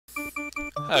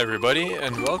Hi everybody,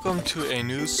 and welcome to a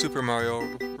new Super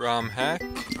Mario ROM hack,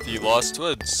 The Lost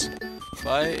Woods,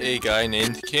 by a guy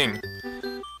named King.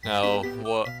 Now,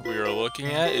 what we are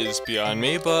looking at is beyond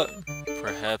me, but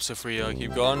perhaps if we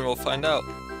keep going, we'll find out.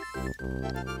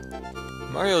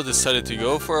 Mario decided to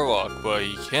go for a walk, but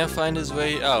he can't find his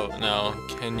way out. Now,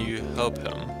 can you help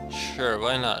him? Sure,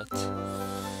 why not?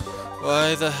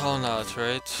 Why the hell not,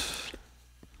 right?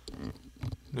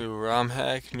 New ROM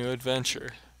hack, new adventure.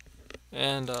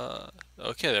 And,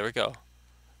 okay, there we go.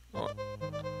 Oh.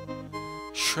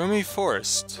 Shroomy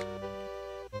Forest.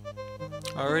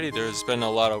 Already there's been a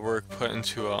lot of work put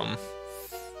into,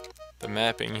 the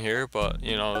mapping here, but,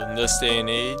 you know, in this day and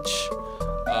age,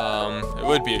 it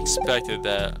would be expected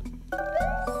that,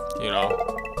 you know,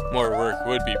 more work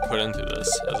would be put into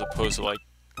this, as opposed to, like,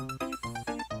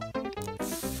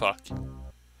 fuck.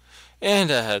 And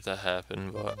that had to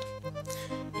happen, but,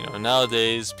 you know,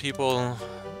 nowadays, people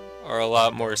are a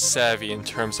lot more savvy in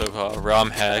terms of ROM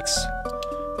hacks.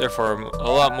 Therefore,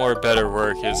 a lot better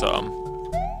work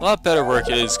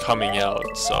is coming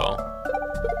out. So,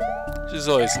 which is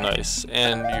always nice.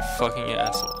 And you fucking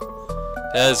asshole.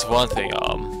 That is one thing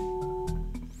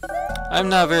I'm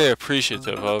not very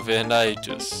appreciative of, and I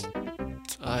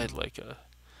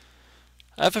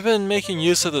haven't been making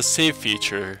use of the save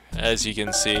feature, as you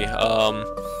can see.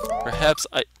 Perhaps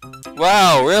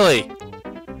wow, really?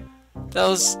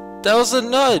 That was a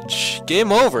nudge!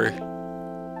 Game over!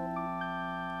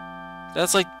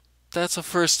 That's the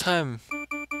first time.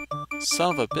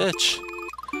 Son of a bitch.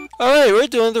 Alright, we're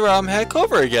doing the ROM hack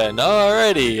over again.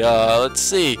 Alrighty, let's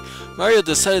see. Mario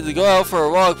decided to go out for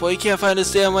a walk, but he can't find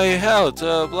his damn way out.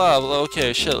 Blah, blah.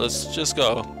 Okay, shit, let's just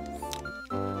go.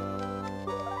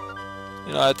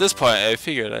 You know, at this point, I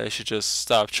figured I should just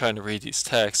stop trying to read these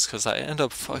texts, because I end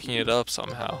up fucking it up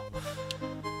somehow.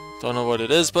 Don't know what it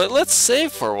is, but let's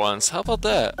save for once. How about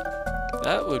that?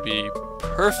 That would be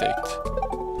perfect.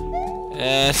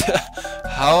 And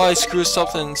how I screw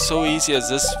something so easy as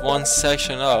this one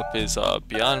section up is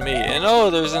beyond me. And oh,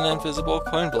 there's an invisible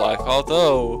coin block,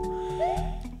 although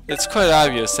it's quite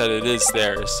obvious that it is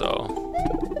there, so.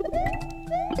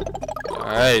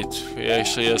 Alright, we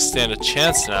actually stand a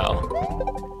chance now.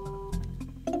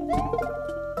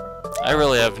 I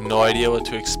really have no idea what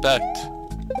to expect.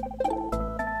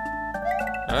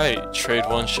 Alright, trade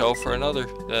one shell for another.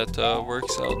 That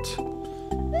works out.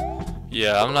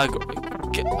 Yeah, I'm not going.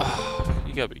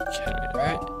 You gotta be kidding me,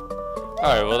 right?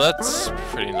 Alright, well that's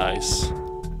pretty nice.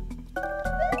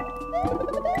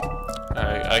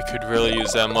 Alright, I could really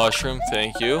use that mushroom,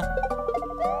 thank you.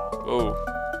 Oh.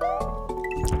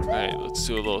 Alright, let's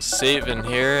do a little save in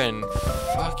here and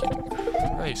fucking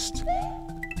Christ.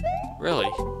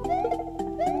 Really?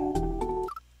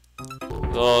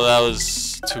 Well, that was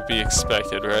to be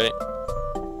expected, right?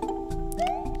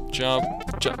 Jump,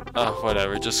 jump,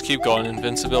 whatever, just keep going.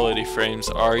 Invincibility frames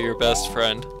are your best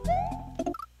friend.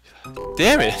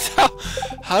 Damn it!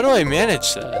 How do I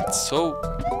manage that? So,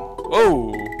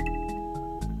 whoa!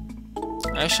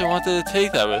 I actually wanted to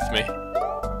take that with me.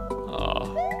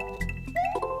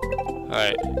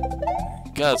 Alright.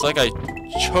 God, it's like I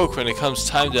choke when it comes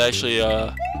time to actually,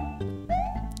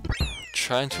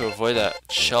 trying to avoid that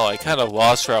shell. I kind of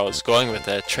lost where I was going with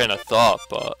that train of thought,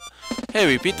 but hey,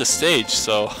 we beat the stage,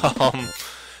 so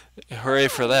hooray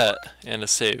for that, and a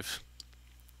save.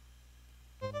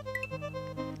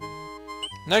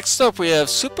 Next up we have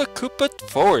Super Koopa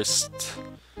Forest.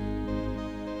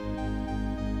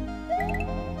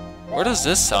 Where does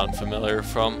this sound familiar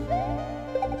from?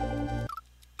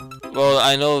 Well,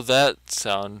 I know that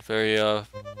sound very well.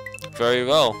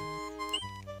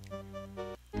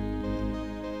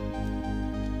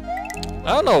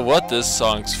 I don't know what this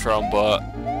song's from, but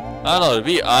I don't know, to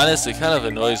be honest, it kind of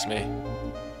annoys me.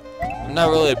 I'm not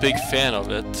really a big fan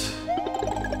of it.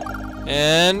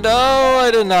 And oh, I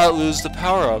did not lose the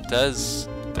power-up. That's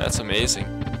amazing.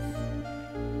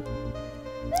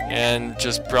 And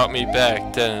just brought me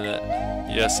back, didn't it?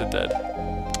 Yes, it did.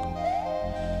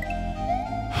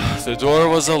 The door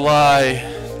was a lie.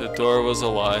 The door was a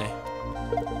lie.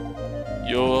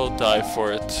 You'll die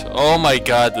for it. Oh my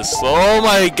god, oh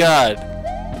my god!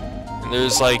 And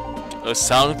there's like a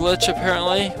sound glitch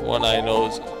apparently. One I know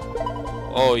is.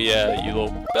 Oh yeah, you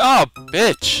little. Oh,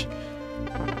 bitch!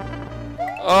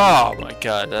 Oh my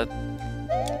god, that.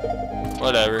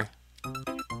 Whatever.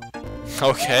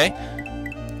 Okay.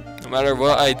 No matter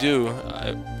what I do,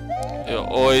 it'll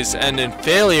always end in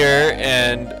failure,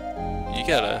 and you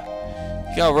gotta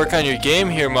work on your game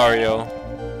here, Mario.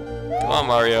 Come on,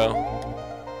 Mario.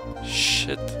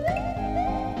 Shit.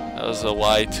 That was a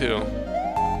lie too.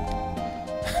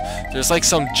 There's like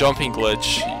some jumping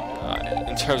glitch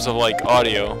in terms of like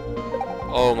audio.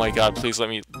 Oh my god, please let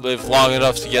me live long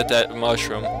enough to get that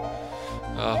mushroom.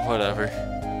 Whatever.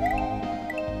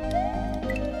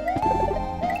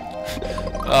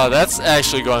 That's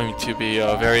actually going to be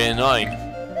very annoying.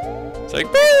 It's like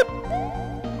beep!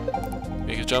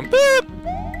 Make a jump, beep!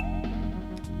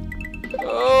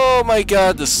 Oh my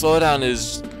god, the slowdown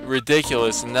is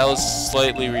ridiculous, and that was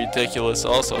slightly ridiculous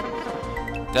also.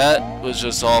 That was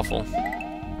just awful.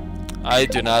 I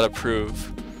do not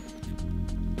approve.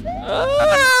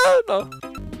 No.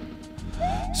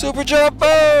 Super jump!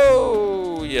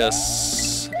 Oh!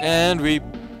 Yes. And we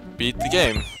beat the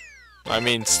game. I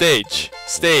mean, stage.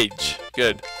 Stage.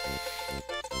 Good.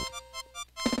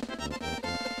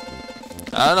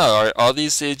 I don't know, are all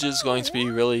these stages going to be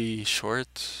really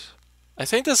short? I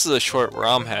think this is a short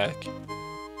ROM hack,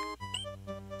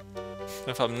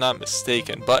 if I'm not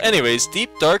mistaken. But anyways, Deep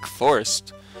Dark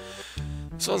Forest.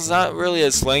 So it's not really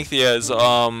as lengthy as,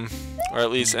 or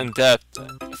at least in-depth.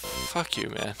 Fuck you,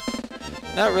 man.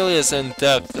 Not really as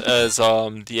in-depth as,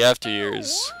 the After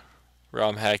Years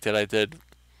ROM hack that I did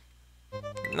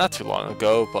not too long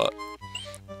ago, but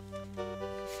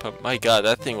my god,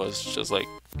 that thing was just like,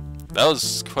 that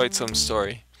was quite some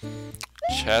story.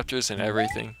 Chapters and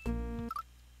everything.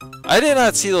 I did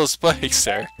not see those spikes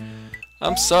there.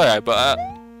 I'm sorry, but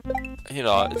you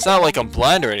know, it's not like I'm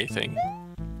blind or anything.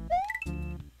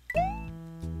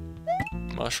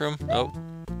 Mushroom? Nope.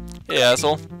 Hey,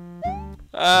 asshole.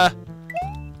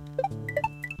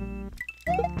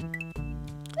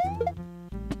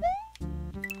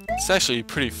 It's actually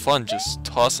pretty fun just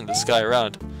tossing this guy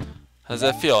around. How's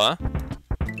that feel, huh?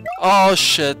 Oh,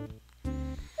 shit.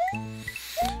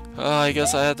 I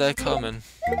guess I had that coming.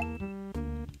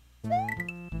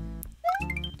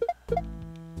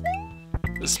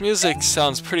 This music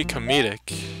sounds pretty comedic.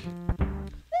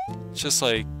 It's just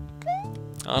like,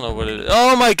 I don't know what it is.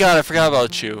 Oh my god, I forgot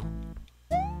about you.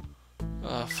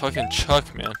 Fucking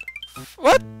Chuck, man.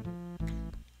 What?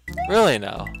 Really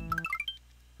now?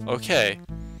 Okay.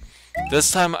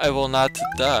 This time I will not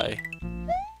die.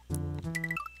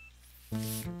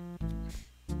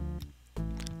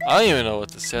 I don't even know what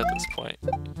to say at this point.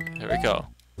 Here we go.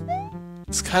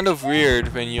 It's kind of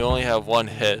weird when you only have one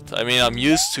hit. I mean, I'm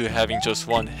used to having just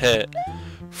one hit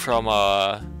from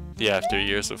the After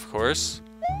Years, of course.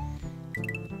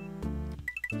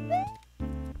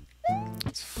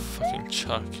 It's fucking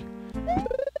Chuck.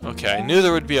 Okay, I knew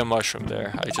there would be a mushroom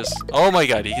there. Oh my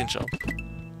god, he can jump.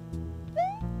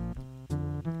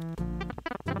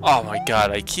 Oh my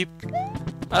god, I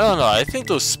don't know, I think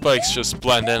those spikes just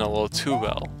blend in a little too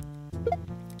well.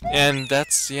 And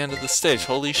that's the end of the stage,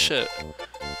 holy shit.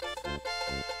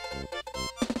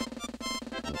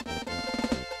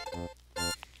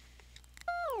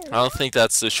 I don't think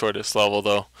that's the shortest level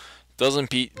though. Doesn't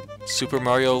beat Super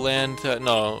Mario Land,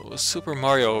 no, it was Super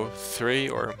Mario 3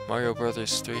 or Mario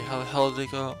Brothers 3, how the hell did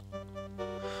it go?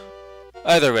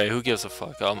 Either way, who gives a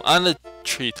fuck. On the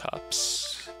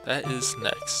treetops, that is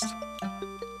next.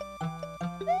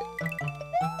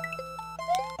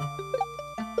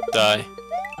 Die.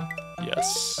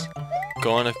 Yes.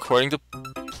 Going according to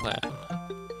plan.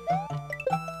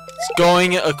 It's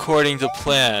going according to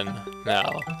plan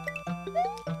now.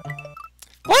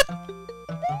 What?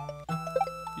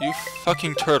 You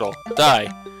fucking turtle. Die.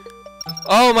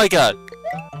 Oh my god.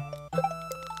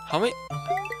 How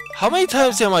many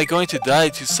times am I going to die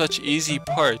to such easy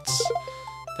parts?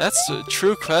 That's a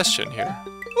true question here.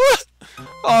 What?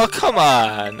 Oh, come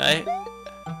on.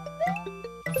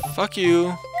 Fuck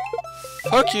you.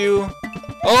 Fuck you.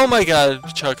 Oh my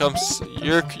god, Chuck,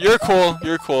 you're cool.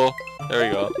 You're cool. There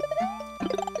we go.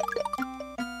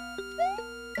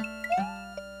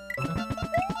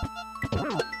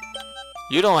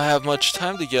 You don't have much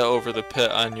time to get over the pit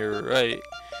on your right.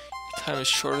 Your time is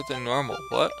shorter than normal.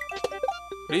 What?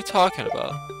 What are you talking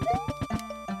about?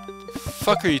 The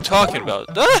fuck are you talking about?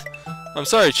 Ah! I'm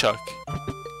sorry, Chuck.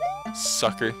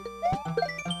 Sucker.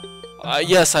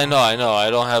 Yes, I know. I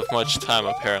don't have much time,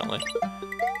 apparently.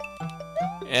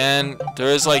 And there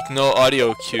is, like, no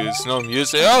audio cues, no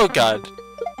music. Oh, God.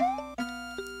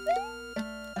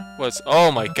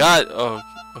 Oh, my God. Oh,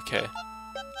 okay.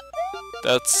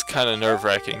 That's kind of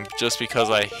nerve-wracking, just because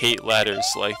I hate ladders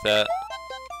like that.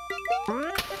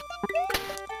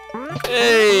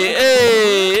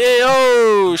 Hey,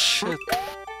 oh, shit.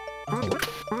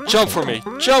 Jump for me,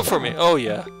 oh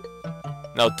yeah.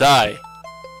 Now die.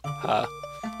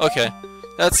 Okay,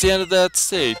 that's the end of that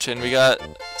stage, and we got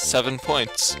 7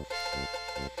 points.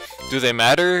 Do they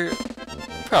matter?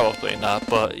 Probably not,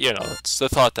 but, you know, it's the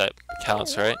thought that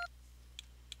counts, right?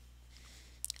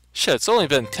 Shit, it's only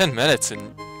been 10 minutes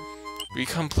and we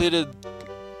completed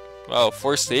Wow,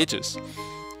 4 stages.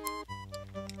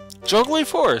 Juggling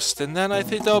Forest, and then I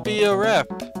think that'll be a wrap.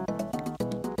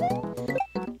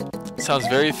 Sounds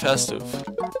very festive.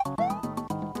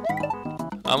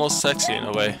 Almost sexy in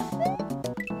a way.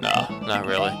 Nah, not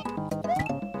really.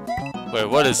 Wait,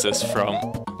 what is this from?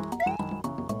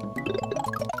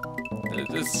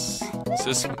 Is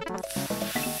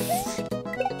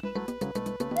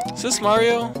this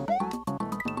Mario?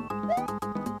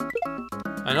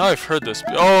 I know I've heard this.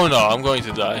 Oh no, I'm going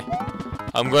to die.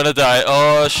 I'm gonna die.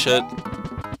 Oh shit.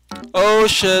 Oh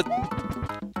shit.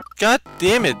 God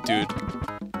damn it, dude.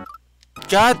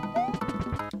 God.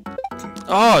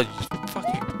 Oh, you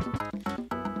fucking.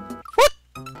 What?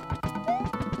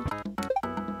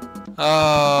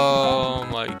 Oh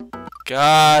my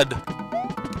god.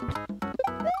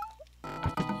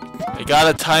 I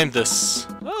gotta time this.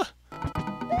 Ah.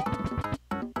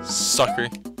 Sucker.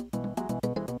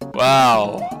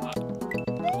 Wow.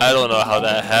 I don't know how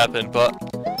that happened, but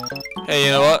hey,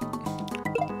 you know what?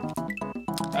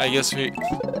 I guess doing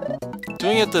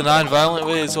it the non-violent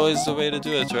way is always the way to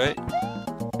do it, right?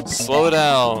 Slow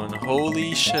down.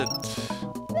 Holy shit.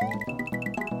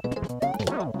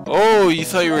 Oh, you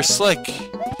thought you were slick,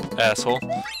 asshole.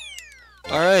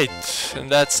 Alright, and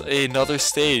that's another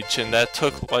stage, and that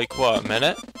took like, what, a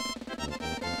minute?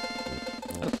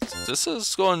 This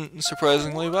is going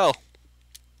surprisingly well.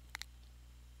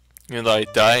 Even though I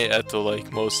die at the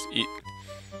like most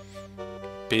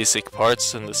basic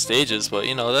parts in the stages, but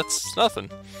you know, that's nothing.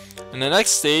 In the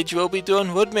next stage, we'll be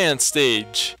doing Woodman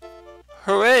stage.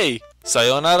 Hooray!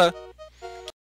 Sayonara!